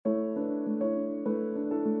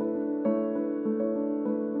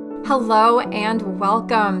Hello and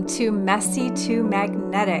welcome to Messy to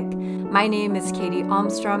Magnetic. My name is Katie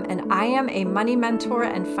Almstrom and I am a money mentor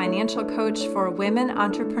and financial coach for women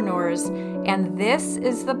entrepreneurs. And this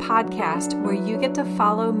is the podcast where you get to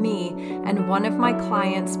follow me and one of my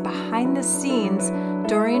clients behind the scenes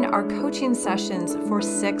during our coaching sessions for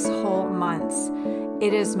 6 whole months.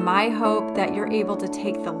 It is my hope that you're able to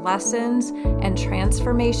take the lessons and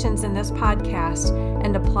transformations in this podcast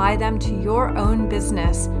and apply them to your own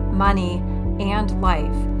business, money, and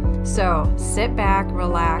life. So sit back,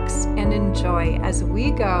 relax, and enjoy as we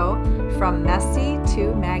go from messy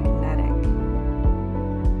to magnetic.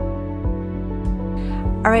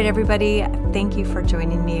 All right, everybody, thank you for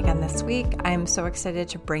joining me again this week. I'm so excited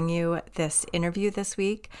to bring you this interview this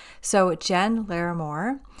week. So Jen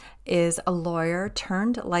Larimore is a lawyer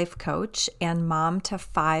turned life coach and mom to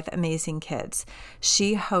 5 amazing kids.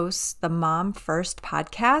 She hosts the Mom First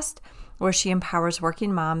podcast, where she empowers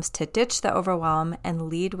working moms to ditch the overwhelm and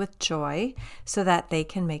lead with joy so that they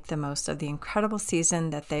can make the most of the incredible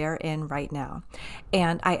season that they are in right now.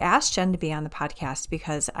 And I asked Jen to be on the podcast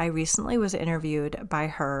because I recently was interviewed by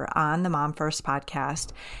her on the Mom First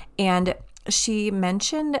podcast, and she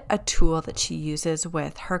mentioned a tool that she uses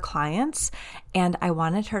with her clients, and I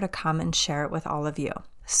wanted her to come and share it with all of you.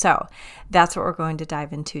 So that's what we're going to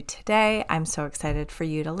dive into today. I'm so excited for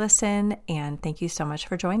you to listen, and thank you so much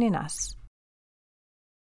for joining us.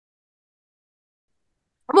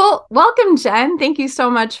 Well, welcome, Jen. Thank you so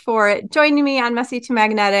much for joining me on Messy to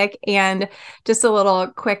Magnetic. And just a little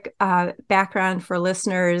quick background for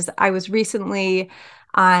listeners. I was recently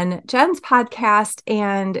on Jen's podcast,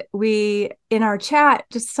 and in our chat,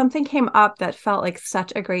 just something came up that felt like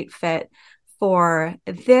such a great fit for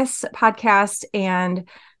this podcast and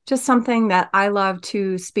just something that I love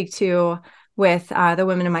to speak to with the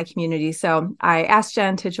women in my community. So I asked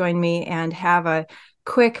Jen to join me and have a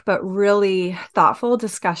quick but really thoughtful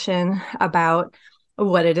discussion about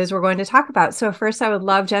what it is we're going to talk about. So first, I would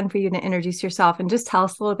love, Jen, for you to introduce yourself and just tell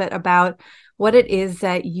us a little bit about what it is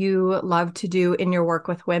that you love to do in your work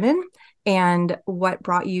with women and what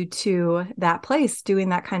brought you to that place doing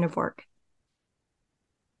that kind of work.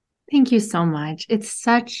 Thank you so much. It's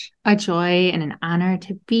such a joy and an honor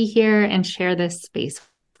to be here and share this space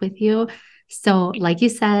with you. So, like you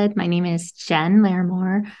said, my name is Jen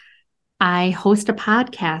Larimore. I host a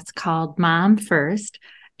podcast called Mom First,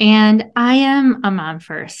 and I am a mom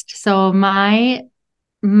first. So my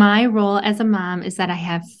role as a mom is that I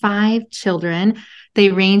have 5 children.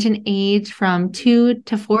 They range in age from 2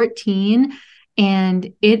 to 14,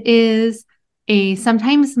 and it is a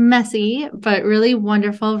sometimes messy but really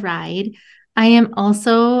wonderful ride. I am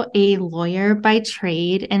also a lawyer by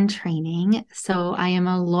trade and training. So I am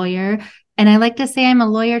a lawyer, and I like to say I'm a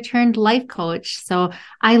lawyer turned life coach. So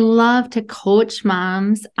I love to coach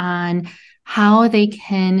moms on how they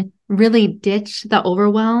can really ditch the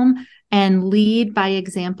overwhelm and lead by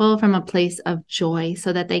example from a place of joy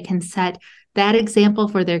so that they can set that example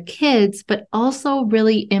for their kids, but also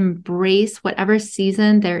really embrace whatever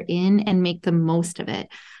season they're in and make the most of it.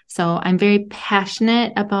 So I'm very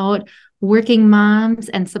passionate about working moms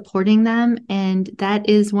and supporting them. And that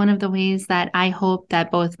is one of the ways that I hope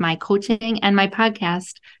that both my coaching and my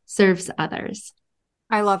podcast serves others.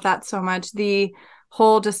 I love that so much. The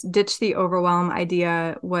whole just ditch the overwhelm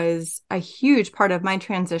idea was a huge part of my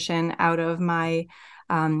transition out of my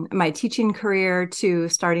teaching career to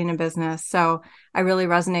starting a business. So I really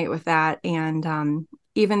resonate with that. And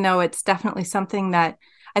even though it's definitely something that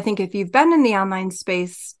I think if you've been in the online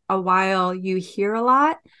space a while, you hear a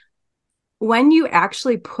lot, when you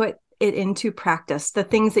actually put it into practice, the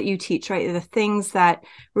things that you teach, right? The things that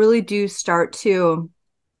really do start to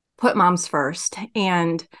put moms first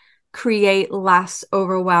and create less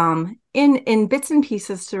overwhelm in bits and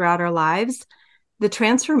pieces throughout our lives, the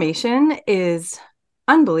transformation is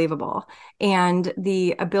unbelievable. And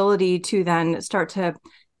the ability to then start to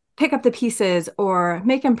pick up the pieces or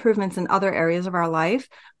make improvements in other areas of our life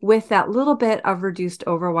with that little bit of reduced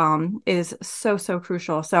overwhelm is so, so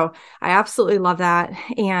crucial. So I absolutely love that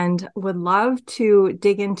and would love to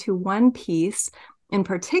dig into one piece in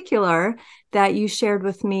particular that you shared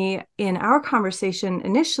with me in our conversation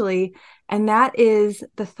initially, and that is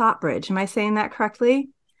the thought bridge. Am I saying that correctly?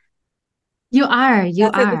 You are.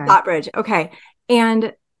 That's it, the thought bridge. Okay.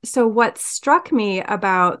 And so what struck me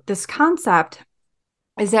about this concept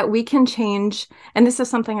is that we can change, and this is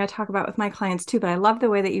something I talk about with my clients too, but I love the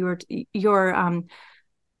way that you're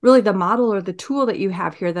really the model or the tool that you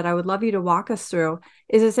have here that I would love you to walk us through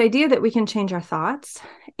is this idea that we can change our thoughts,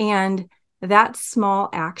 and that small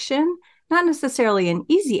action not necessarily an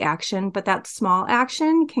easy action, but that small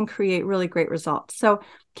action can create really great results. So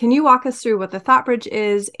can you walk us through what the thought bridge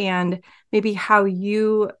is and maybe how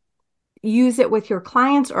you use it with your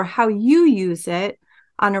clients or how you use it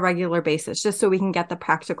on a regular basis, just so we can get the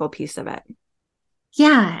practical piece of it?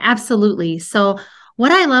 Yeah, absolutely. So,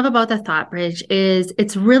 what I love about the Thought Bridge is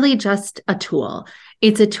it's really just a tool.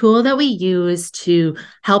 It's a tool that we use to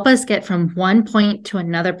help us get from one point to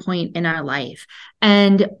another point in our life.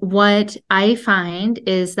 And what I find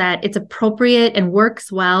is that it's appropriate and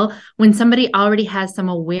works well when somebody already has some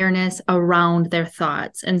awareness around their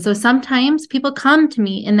thoughts. And so sometimes people come to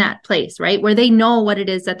me in that place, right, where they know what it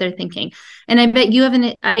is that they're thinking. And I bet you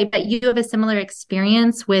have a similar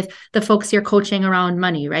experience with the folks you're coaching around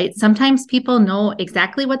money, right? Sometimes people know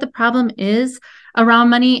exactly what the problem is around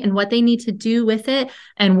money and what they need to do with it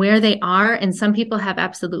and where they are. And some people have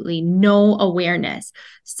absolutely no awareness.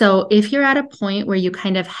 So if you're at a point where you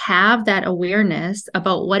kind of have that awareness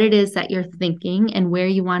about what it is that you're thinking and where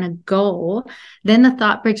you want to go, then the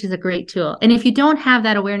Thought Bridge is a great tool. And if you don't have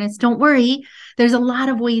that awareness, don't worry. There's a lot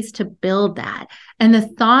of ways to build that. And the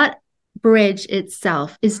Thought Bridge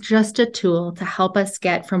itself is just a tool to help us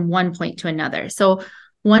get from one point to another. So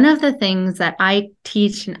one of the things that I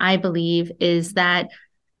teach and I believe is that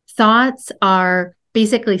thoughts are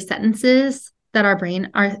basically sentences that our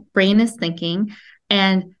brain is thinking,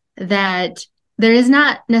 and that there is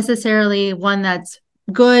not necessarily one that's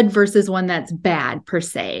good versus one that's bad per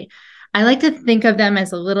se. I like to think of them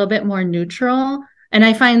as a little bit more neutral. And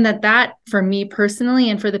I find that for me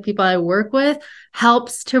personally and for the people I work with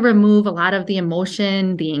helps to remove a lot of the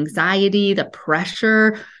emotion, the anxiety, the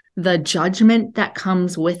pressure, the judgment that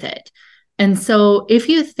comes with it. And so if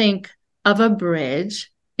you think of a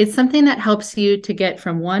bridge, it's something that helps you to get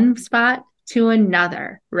from one spot to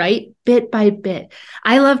another, right? Bit by bit.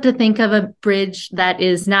 I love to think of a bridge that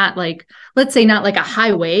is not like, let's say, not like a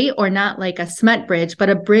highway or not like a cement bridge, but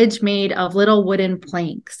a bridge made of little wooden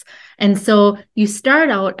planks. And so you start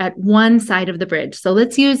out at one side of the bridge. So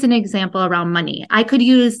let's use an example around money. I could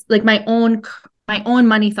use like my own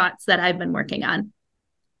money thoughts that I've been working on.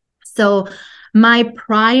 So my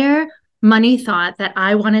prior money thought that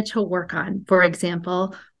I wanted to work on, for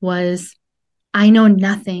example, was I know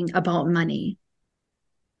nothing about money.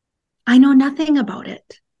 I know nothing about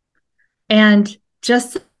it. And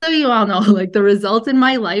just so you all know, like the result in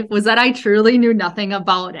my life was that I truly knew nothing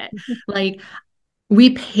about it. Like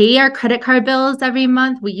we pay our credit card bills every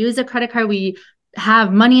month. We use a credit card. We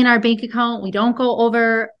have money in our bank account. We don't go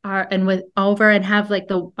over and have like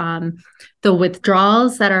the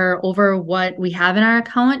withdrawals that are over what we have in our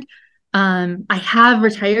account. I have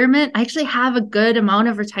retirement. I actually have a good amount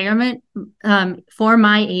of retirement for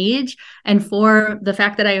my age and for the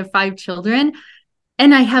fact that I have 5 children.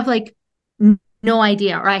 And I have like no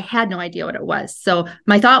idea, or I had no idea what it was. So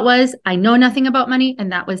my thought was, I know nothing about money,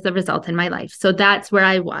 and that was the result in my life. So that's where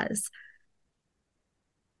I was.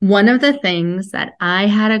 One of the things that I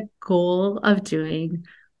had a goal of doing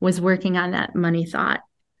was working on that money thought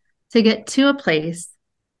to get to a place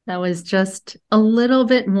that was just a little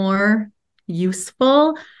bit more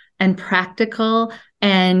useful and practical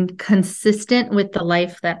and consistent with the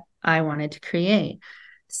life that I wanted to create.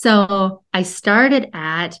 So I started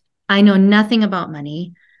at, I know nothing about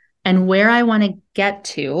money, and where I want to get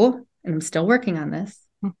to, and I'm still working on this,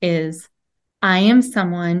 is I am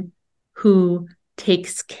someone who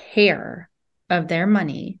takes care of their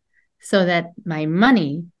money so that my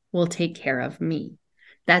money will take care of me.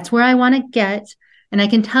 That's where I want to get. And I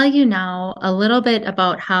can tell you now a little bit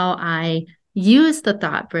about how I use the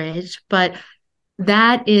Thought Bridge, but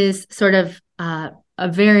that is sort of a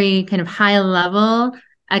very kind of high level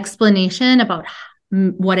explanation about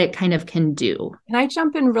what it kind of can do. Can I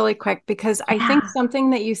jump in really quick? Because I think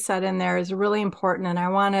something that you said in there is really important. And I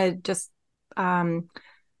want to just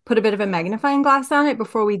put a bit of a magnifying glass on it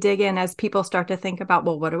before we dig in as people start to think about,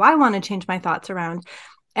 well, what do I want to change my thoughts around?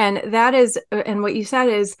 And that is, and what you said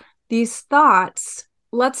is these thoughts,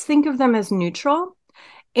 let's think of them as neutral.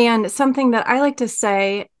 And something that I like to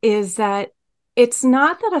say is that it's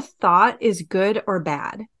not that a thought is good or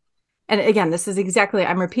bad. And again, this is exactly,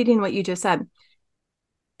 I'm repeating what you just said.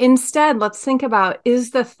 Instead, let's think about,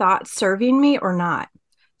 is the thought serving me or not?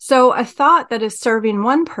 So a thought that is serving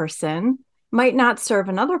one person might not serve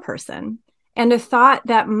another person. And a thought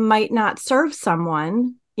that might not serve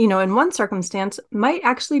someone, in one circumstance, might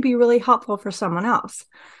actually be really helpful for someone else.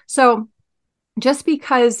 So just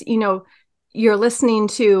because, you're listening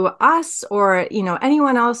to us or,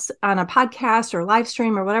 anyone else on a podcast or live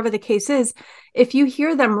stream or whatever the case is, if you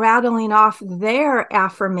hear them rattling off their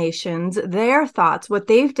affirmations, their thoughts, what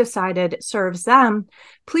they've decided serves them,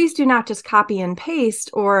 please do not just copy and paste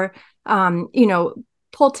or,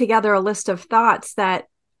 pull together a list of thoughts that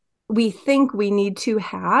we think we need to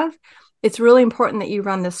have. It's really important that you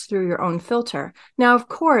run this through your own filter. Now, of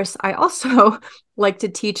course, I also like to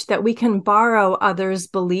teach that we can borrow others'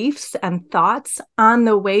 beliefs and thoughts on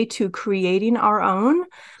the way to creating our own.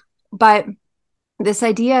 But this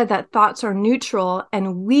idea that thoughts are neutral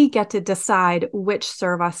and we get to decide which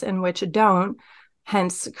serve us and which don't,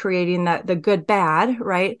 hence creating the good bad,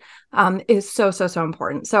 right, is so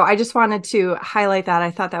important. So I just wanted to highlight that.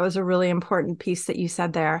 I thought that was a really important piece that you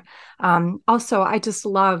said there. Also, I just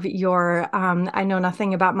love your, I know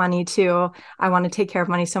nothing about money too. I want to take care of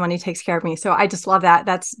money, so money takes care of me. So I just love that.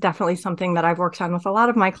 That's definitely something that I've worked on with a lot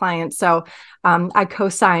of my clients. So I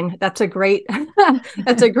co-sign. That's a great,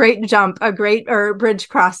 that's a great jump, or bridge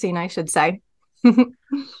crossing, I should say.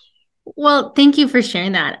 Well, thank you for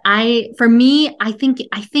sharing that. For me, I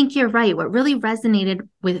think you're right. What really resonated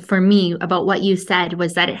for me about what you said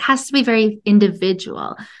was that it has to be very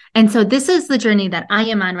individual. And so this is the journey that I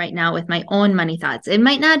am on right now with my own money thoughts. It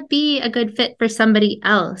might not be a good fit for somebody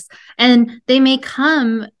else, and they may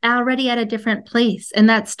come already at a different place, and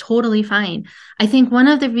that's totally fine. I think one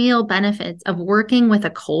of the real benefits of working with a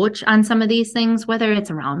coach on some of these things, whether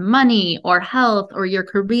it's around money or health or your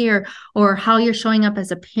career or how you're showing up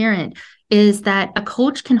as a parent, is that a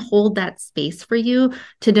coach can hold that space for you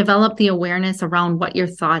to develop the awareness around what your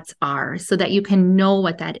thoughts are so that you can know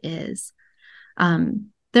what that is.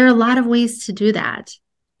 There are a lot of ways to do that.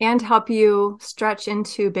 And help you stretch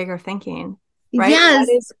into bigger thinking, right?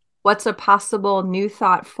 Yes. What's a possible new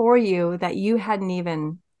thought for you that you hadn't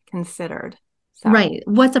even considered? So. Right.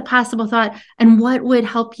 What's a possible thought and what would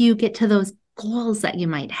help you get to those goals that you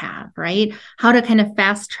might have, right? How to kind of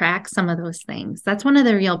fast track some of those things. That's one of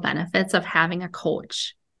the real benefits of having a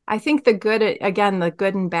coach. I think the good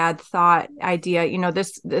and bad thought idea,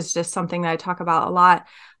 this is just something that I talk about a lot.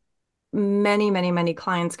 Many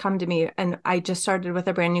clients come to me, and I just started with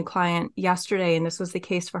a brand new client yesterday, and this was the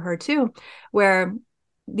case for her too, where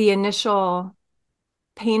the initial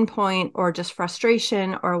pain point or just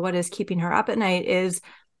frustration or what is keeping her up at night is,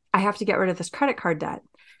 I have to get rid of this credit card debt.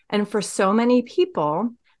 And for so many people,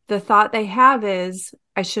 the thought they have is,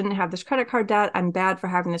 I shouldn't have this credit card debt. I'm bad for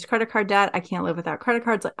having this credit card debt. I can't live without credit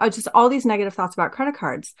cards. Like, just all these negative thoughts about credit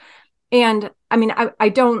cards. And I mean, I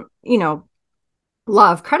don't,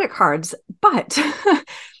 love credit cards, but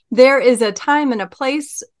there is a time and a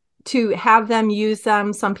place to have them, use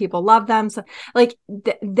them. Some people love them. So like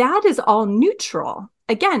that is all neutral.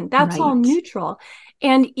 Again, that's all neutral.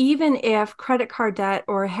 And even if credit card debt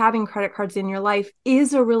or having credit cards in your life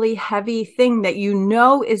is a really heavy thing that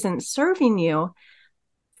isn't serving you,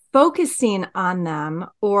 focusing on them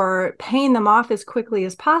or paying them off as quickly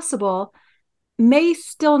as possible may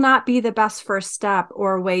still not be the best first step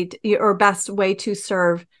or best way to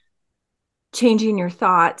serve changing your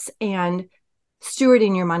thoughts and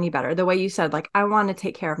stewarding your money better. The way you said, like, I want to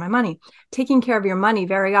take care of my money. Taking care of your money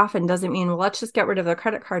very often doesn't mean, well, let's just get rid of the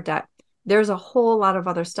credit card debt. There's a whole lot of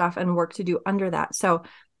other stuff and work to do under that. So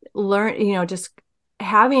learn, just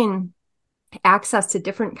having access to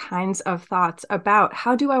different kinds of thoughts about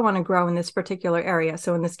how do I want to grow in this particular area.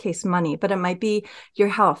 So in this case, money, but it might be your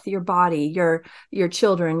health, your body, your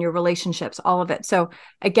children, your relationships, all of it. So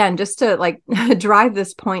again, just to like drive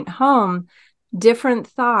this point home, different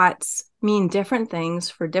thoughts mean different things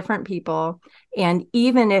for different people. And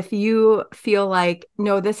even if you feel like,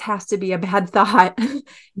 no, this has to be a bad thought,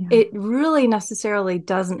 it really necessarily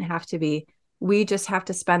doesn't have to be. We just have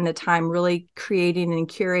to spend the time really creating and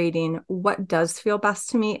curating what does feel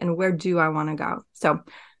best to me and where do I want to go. So, all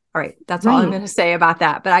right, that's all I'm going to say about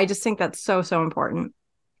that. But I just think that's so important.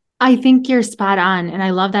 I think you're spot on. And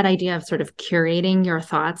I love that idea of sort of curating your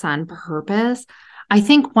thoughts on purpose. I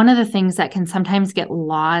think one of the things that can sometimes get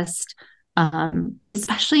lost,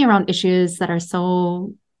 especially around issues that are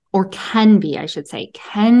so, or can be, I should say,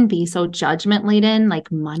 can be so judgment laden,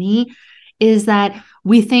 like money, is that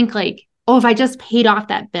we think like, oh, if I just paid off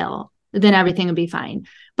that bill, then everything would be fine.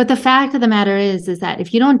 But the fact of the matter is that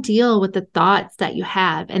if you don't deal with the thoughts that you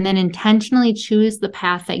have and then intentionally choose the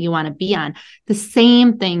path that you want to be on, the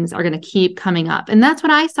same things are going to keep coming up. And that's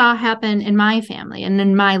what I saw happen in my family and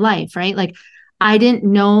in my life, right? Like I didn't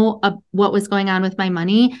know what was going on with my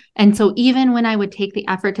money. And so even when I would take the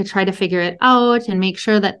effort to try to figure it out and make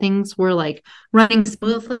sure that things were like running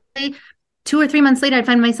smoothly, 2 or 3 months later, I'd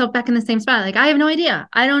find myself back in the same spot. Like, I have no idea.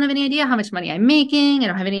 I don't have any idea how much money I'm making. I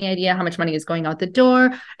don't have any idea how much money is going out the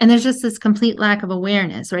door. And there's just this complete lack of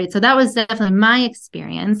awareness, right? So that was definitely my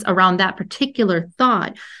experience around that particular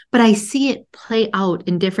thought. But I see it play out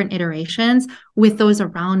in different iterations with those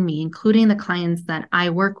around me, including the clients that I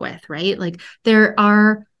work with, right? Like, there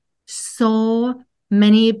are so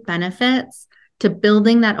many benefits to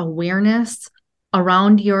building that awareness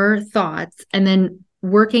around your thoughts and then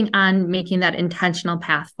working on making that intentional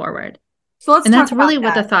path forward. So let's And talk that's about really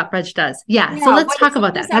what the that. thort bridge does. Yeah. So Yeah. let's talk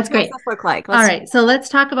about that. That's What does great. this look like? All right. So let's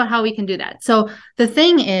talk about how we can do that. So the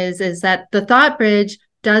thing is that the thought bridge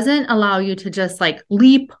doesn't allow you to just like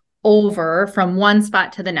leap over from one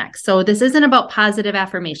spot to the next. So this isn't about positive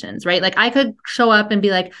affirmations, right? Like I could show up and be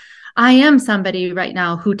like, I am somebody right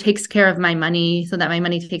now who takes care of my money so that my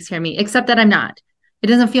money takes care of me, except that I'm not. It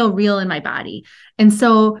doesn't feel real in my body. And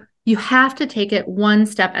so you have to take it one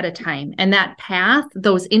step at a time. And that path,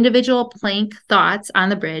 those individual plank thoughts on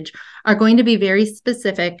the bridge are going to be very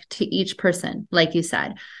specific to each person, like you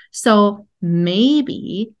said. So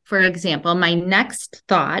maybe, for example, my next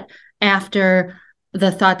thought after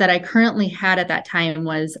the thought that I currently had at that time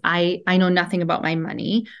was, I know nothing about my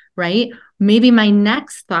money, right? Maybe my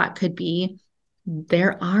next thought could be,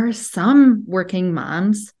 there are some working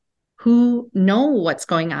moms who know what's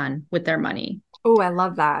going on with their money. Oh, I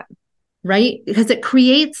love that. Right? Because it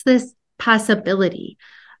creates this possibility.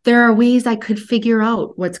 There are ways I could figure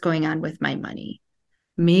out what's going on with my money.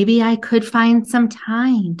 Maybe I could find some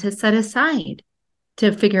time to set aside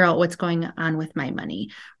to figure out what's going on with my money,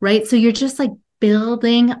 right? So you're just like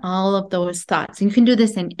building all of those thoughts. And you can do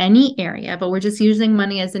this in any area, but we're just using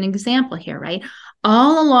money as an example here, right?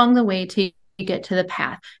 All along the way to get to the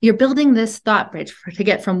path. You're building this thought bridge to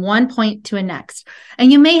get from one point to a next.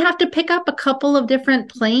 And you may have to pick up a couple of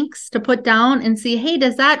different planks to put down and see, hey,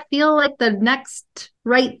 does that feel like the next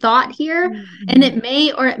right thought here? Mm-hmm. And it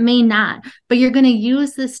may or it may not, but you're going to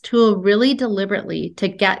use this tool really deliberately to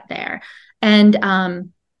get there. And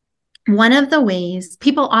one of the ways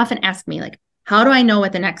people often ask me, like, how do I know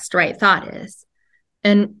what the next right thought is?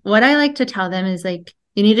 And what I like to tell them is like,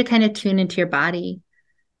 you need to kind of tune into your body.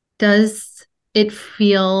 Does it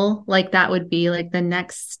feel like that would be like the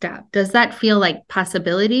next step? Does that feel like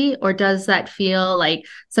possibility, or does that feel like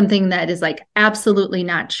something that is like absolutely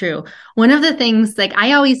not true? One of the things, like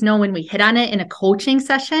I always know when we hit on it in a coaching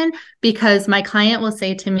session, because my client will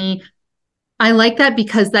say to me, I like that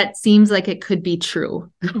because that seems like it could be true,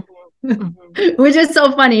 which is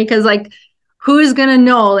so funny because like, who's going to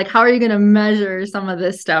know? Like, how are you going to measure some of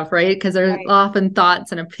this stuff, right? Because there's often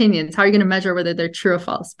thoughts and opinions. How are you going to measure whether they're true or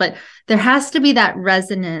false? But there has to be that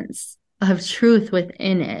resonance of truth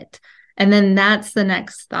within it. And then that's the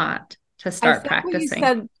next thought to start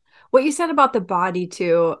practicing. What you said about the body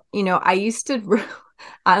too, I used to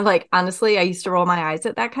honestly, I used to roll my eyes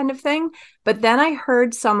at that kind of thing. But then I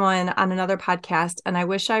heard someone on another podcast, and I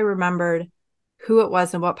wish I remembered who it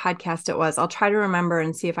was and what podcast it was. I'll try to remember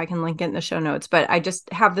and see if I can link it in the show notes, but I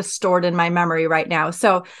just have this stored in my memory right now.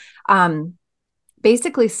 So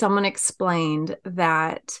basically someone explained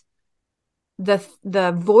that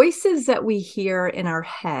the voices that we hear in our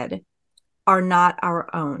head are not our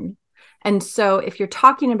own. And so if you're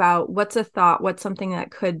talking about what's a thought, what's something that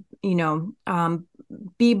could,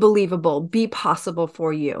 be believable, be possible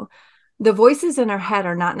for you, the voices in our head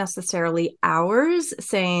are not necessarily ours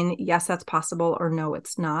saying, yes, that's possible, or no,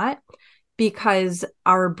 it's not, because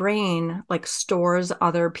our brain like stores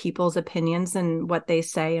other people's opinions and what they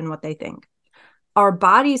say and what they think. Our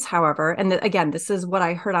bodies, however, and again, this is what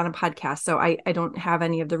I heard on a podcast, so I don't have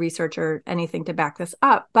any of the research or anything to back this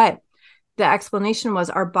up, but the explanation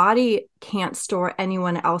was our body can't store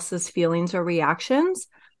anyone else's feelings or reactions.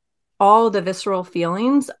 All the visceral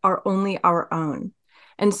feelings are only our own.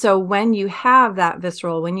 And so when you have that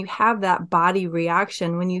visceral, when you have that body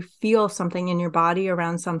reaction, when you feel something in your body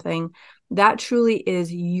around something, that truly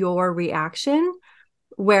is your reaction,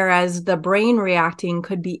 whereas the brain reacting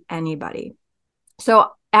could be anybody.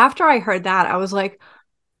 So after I heard that, I was like,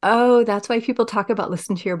 oh, that's why people talk about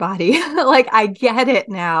listen to your body. Like, I get it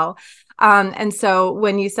now. And so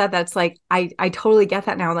when you said that's like, I totally get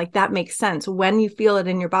that now. Like, that makes sense. When you feel it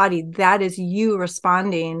in your body, that is you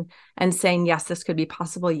responding and saying, yes, this could be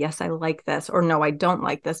possible. Yes, I like this, or no, I don't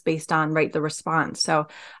like this, based on the response. So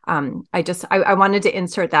I wanted to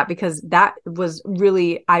insert that because that was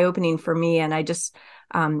really eye-opening for me. And I just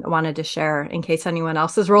wanted to share in case anyone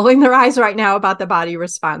else is rolling their eyes right now about the body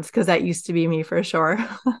response, because that used to be me for sure.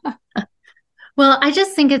 Well, I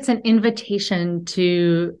just think it's an invitation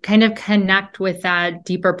to kind of connect with that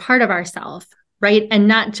deeper part of ourselves, right? And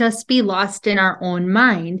not just be lost in our own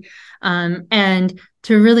mind. And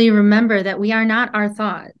to really remember that we are not our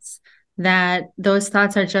thoughts, that those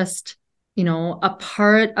thoughts are just, a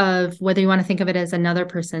part of, whether you want to think of it as another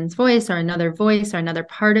person's voice or another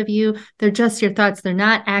part of you. They're just your thoughts. They're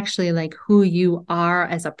not actually like who you are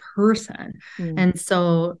as a person. Mm. And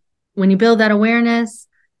so when you build that awareness,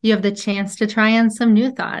 you have the chance to try on some new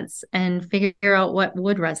thoughts and figure out what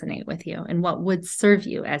would resonate with you and what would serve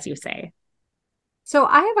you, as you say. So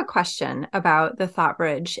I have a question about the thought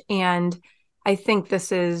bridge, and I think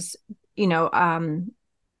this is,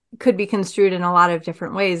 could be construed in a lot of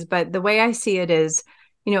different ways. But the way I see it is,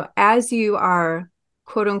 as you are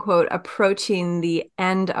quote unquote approaching the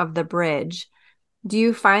end of the bridge, do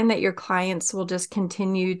you find that your clients will just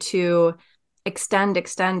continue to extend,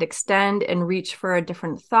 extend, extend and reach for a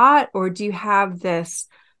different thought? Or do you have this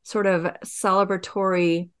sort of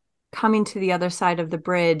celebratory coming to the other side of the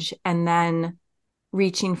bridge and then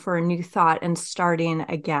reaching for a new thought and starting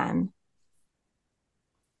again?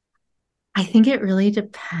 I think it really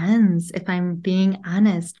depends, if I'm being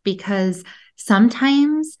honest, because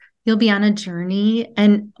sometimes you'll be on a journey.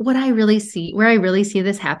 And where I really see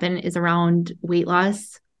this happen is around weight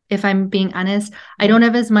loss. If I'm being honest, I don't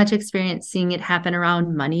have as much experience seeing it happen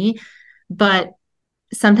around money, but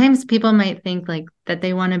sometimes people might think like that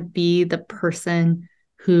they want to be the person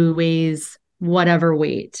who weighs whatever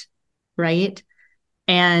weight, right?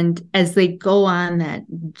 And as they go on that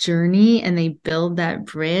journey and they build that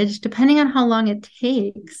bridge, depending on how long it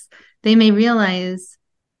takes, they may realize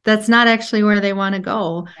that's not actually where they want to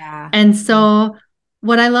go. Yeah. And so,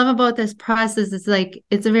 what I love about this process is like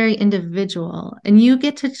it's a very individual and you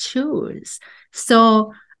get to choose.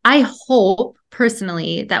 So, I hope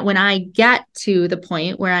personally that when I get to the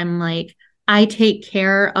point where I'm like, I take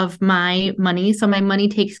care of my money, so my money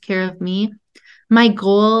takes care of me, my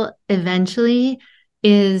goal eventually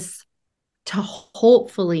is to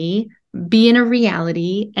hopefully be in a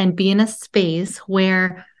reality and be in a space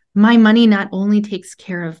where my money not only takes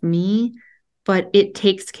care of me, but it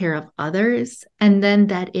takes care of others. And then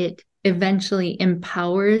that it eventually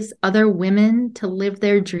empowers other women to live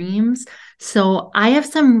their dreams. So I have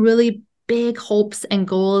some really big hopes and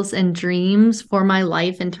goals and dreams for my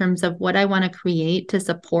life in terms of what I want to create to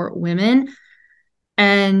support women.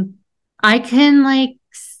 And I can like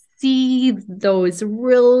see those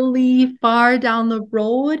really far down the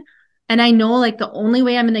road. And I know like the only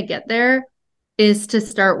way I'm going to get there is to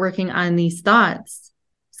start working on these thoughts.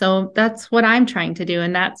 So that's what I'm trying to do.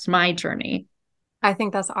 And that's my journey. I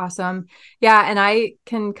think that's awesome. Yeah, and I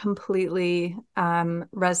can completely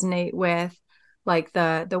resonate with like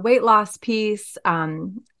the weight loss piece. I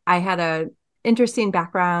had a interesting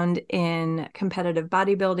background in competitive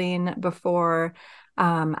bodybuilding before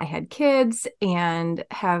I had kids, and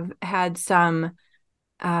have had some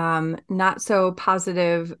not so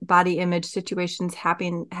positive body image situations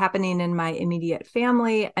happening in my immediate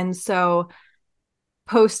family. And so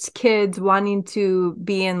post kids wanting to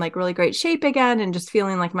be in like really great shape again and just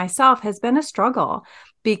feeling like myself has been a struggle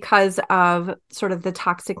because of sort of the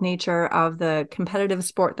toxic nature of the competitive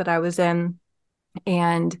sport that I was in,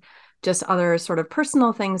 and just other sort of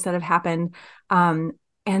personal things that have happened.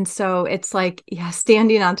 And so it's like, yeah,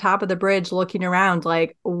 standing on top of the bridge, looking around,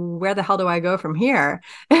 like, where the hell do I go from here?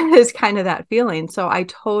 Is kind of that feeling. So I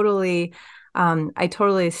totally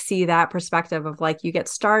see that perspective of like, you get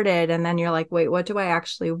started and then you're like, wait, what do I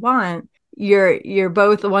actually want? You're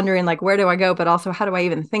both wondering like, where do I go? But also, how do I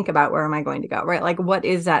even think about where am I going to go? Right. Like, what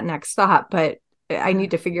is that next stop? But I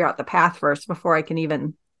need to figure out the path first before I can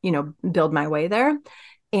even, build my way there.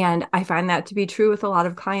 And I find that to be true with a lot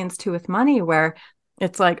of clients too, with money, where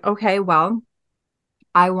it's like, okay, well,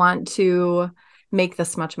 I want to make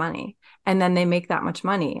this much money. And then they make that much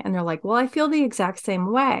money. And they're like, well, I feel the exact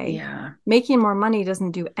same way. Yeah. Making more money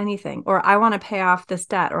doesn't do anything. Or I want to pay off this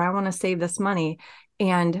debt, or I want to save this money.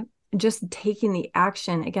 And just taking the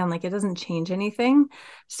action, again, like it doesn't change anything.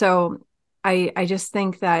 So I just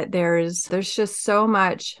think that there's just so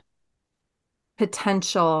much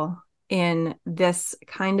potential in this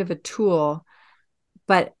kind of a tool.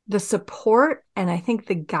 But the support and I think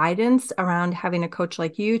the guidance around having a coach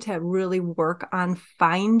like you to really work on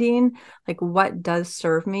finding like what does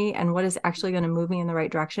serve me and what is actually going to move me in the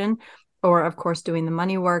right direction, or of course doing the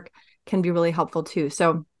money work, can be really helpful too.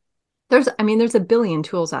 So there's a billion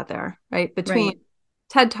tools out there, right? Between Right.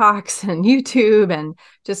 TED Talks and YouTube and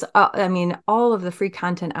just, all of the free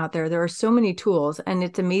content out there. There are so many tools, and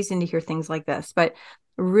it's amazing to hear things like this. But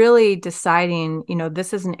really deciding,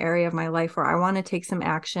 this is an area of my life where I want to take some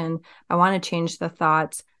action. I want to change the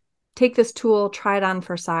thoughts, take this tool, try it on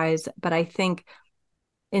for size. But I think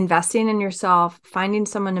investing in yourself, finding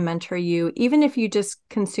someone to mentor you, even if you just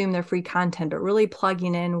consume their free content, but really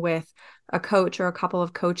plugging in with a coach or a couple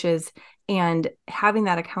of coaches and having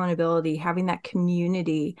that accountability, having that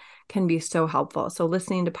community can be so helpful. So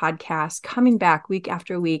listening to podcasts, coming back week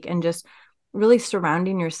after week, and just really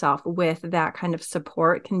surrounding yourself with that kind of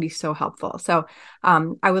support can be so helpful. So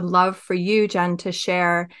I would love for you, Jen, to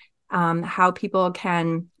share how people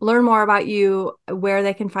can learn more about you, where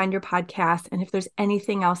they can find your podcast, and if there's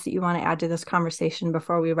anything else that you want to add to this conversation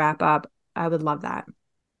before we wrap up, I would love that.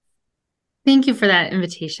 Thank you for that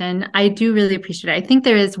invitation. I do really appreciate it. I think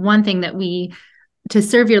there is one thing that to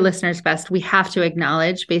serve your listeners best, we have to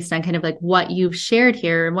acknowledge based on kind of like what you've shared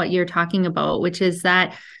here and what you're talking about, which is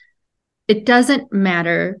that it doesn't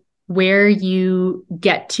matter where you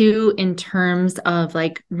get to in terms of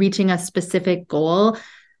like reaching a specific goal.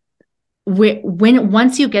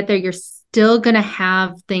 Once you get there, you're still going to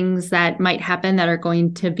have things that might happen that are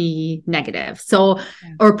going to be negative. So,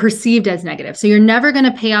 or perceived as negative. So you're never going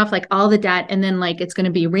to pay off like all the debt and then like it's going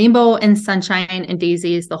to be rainbow and sunshine and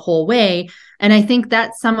daisies the whole way. And I think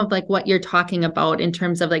that's some of like what you're talking about in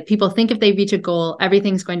terms of like people think if they reach a goal,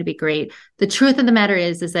 everything's going to be great. The truth of the matter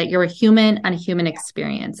is that you're a human and a human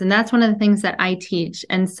experience. And that's one of the things that I teach.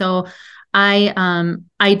 And so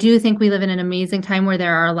I do think we live in an amazing time where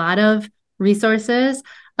there are a lot of resources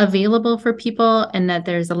available for people and that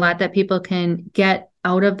there's a lot that people can get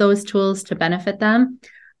out of those tools to benefit them.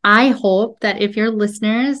 I hope that if your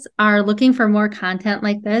listeners are looking for more content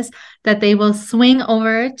like this, that they will swing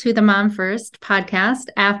over to the Mom First podcast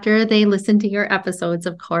after they listen to your episodes,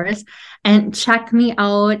 of course, and check me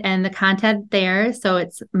out and the content there. So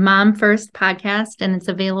it's Mom First podcast, and it's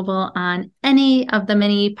available on any of the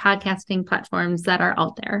many podcasting platforms that are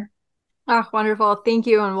out there. Oh, wonderful. Thank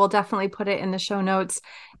you. And we'll definitely put it in the show notes.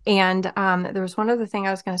 And there was one other thing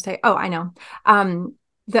I was going to say. Oh, I know.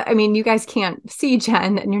 You guys can't see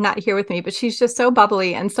Jen and you're not here with me, but she's just so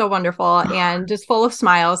bubbly and so wonderful and just full of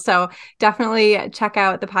smiles. So definitely check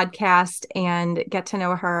out the podcast and get to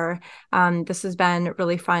know her. This has been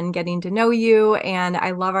really fun getting to know you, and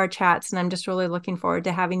I love our chats, and I'm just really looking forward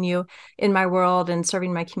to having you in my world and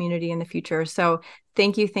serving my community in the future. So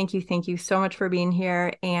thank you so much for being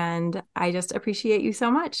here. And I just appreciate you so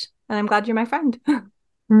much. And I'm glad you're my friend.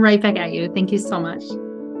 Right back at you. Thank you so much.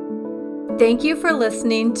 Thank you for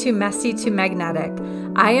listening to Messy to Magnetic.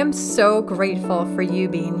 I am so grateful for you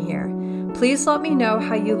being here. Please let me know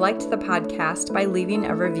how you liked the podcast by leaving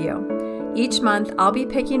a review. Each month, I'll be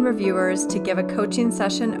picking reviewers to give a coaching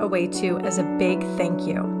session away to as a big thank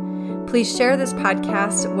you. Please share this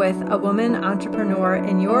podcast with a woman entrepreneur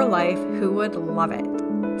in your life who would love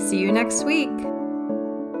it. See you next week.